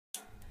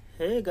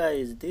Hey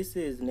guys, this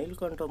is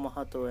Nilkanto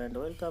Mahato and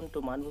welcome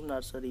to Manbhum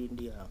Nursery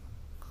India.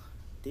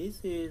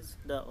 This is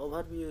the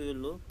overview you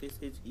look. This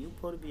is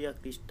Euphorbia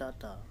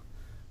cristata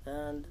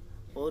and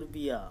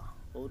Orbea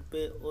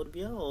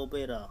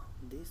obera.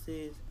 This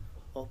is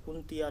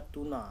Opuntia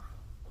tuna.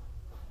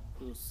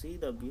 You see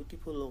the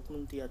beautiful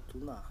Opuntia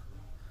tuna.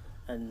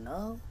 And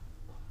now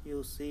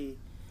you see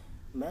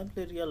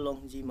Mammalia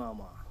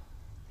longimama.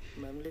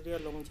 Mammalia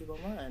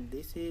longimama, and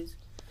this is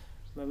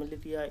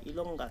Mammalia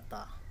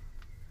elongata.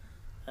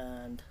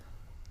 And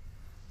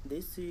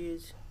this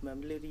is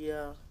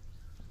Mammalia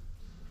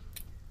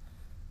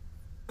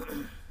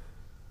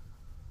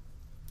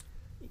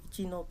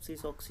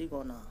Echinopsis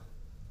oxygona.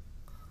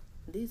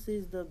 This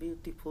is the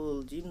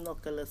beautiful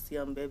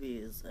Gymnocalcium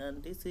babies,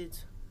 and this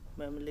is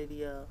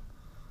Mammalia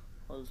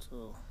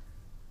also.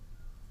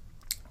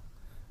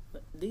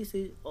 This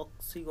is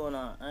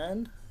oxygona,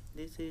 and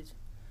this is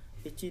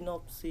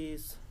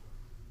Echinopsis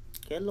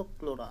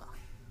calochlora.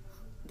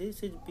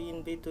 This is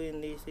in between.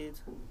 This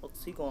is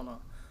oxygona,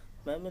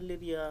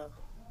 Mammalia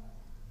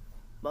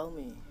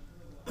baumi.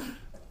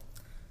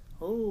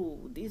 Oh,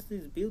 this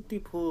is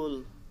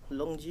beautiful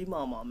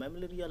longimama,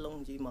 Mammalia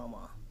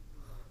longimama,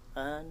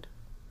 and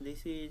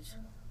this is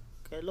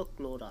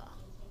calochlora.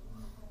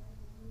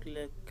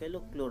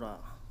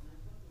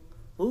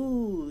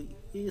 Oh,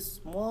 is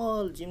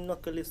small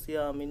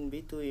Gymnocalcium in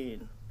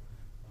between.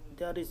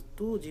 There is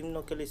two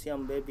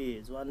Gymnocalcium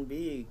babies, one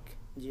big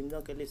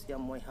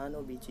Gymnocalcium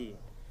moihanovici,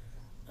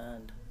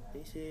 and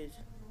this is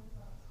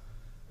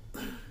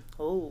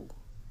oh,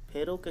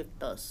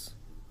 Cactus,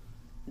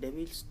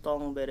 devil's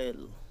tongue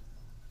barrel.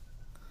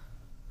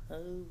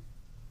 Oh,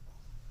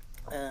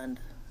 and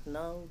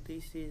now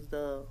this is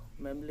the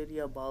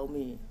Mammalia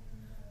baumi,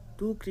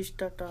 two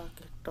cristata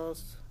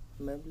cactus,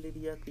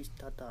 Mammalia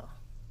cristata.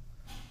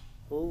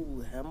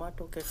 Oh,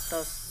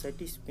 Haematocactus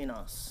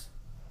setispinus.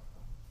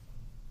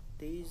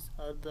 These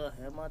are the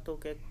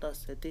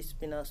Haematocactus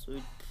setispinus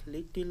with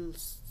little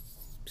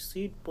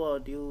seed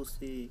pod. You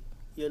see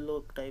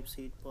yellow type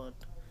seed pod.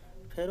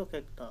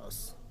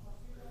 Cactus.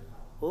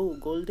 Oh,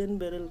 golden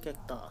barrel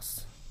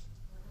cactus.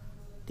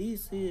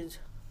 This is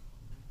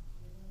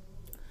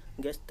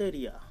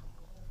Gasteria,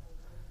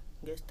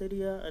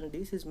 and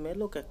this is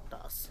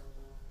Melocactus.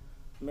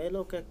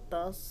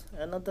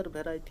 Another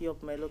variety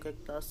of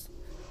Melocactus.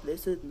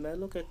 This is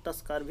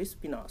Melocactus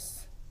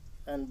carvispinus,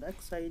 and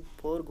backside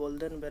 4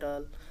 golden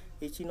barrel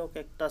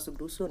Echinocactus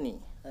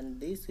grusoni,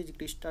 and this is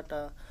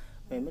cristata,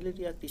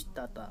 Mammalia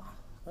cristata.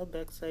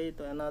 Backside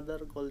another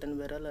golden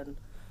barrel and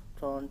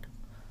front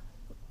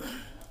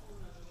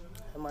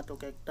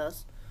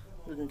Haematocactus.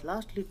 And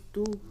lastly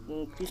 2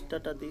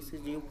 cristata. This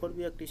is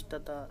Euphorbia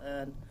cristata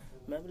and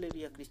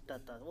Mammalia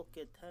cristata.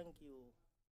 Okay, thank you.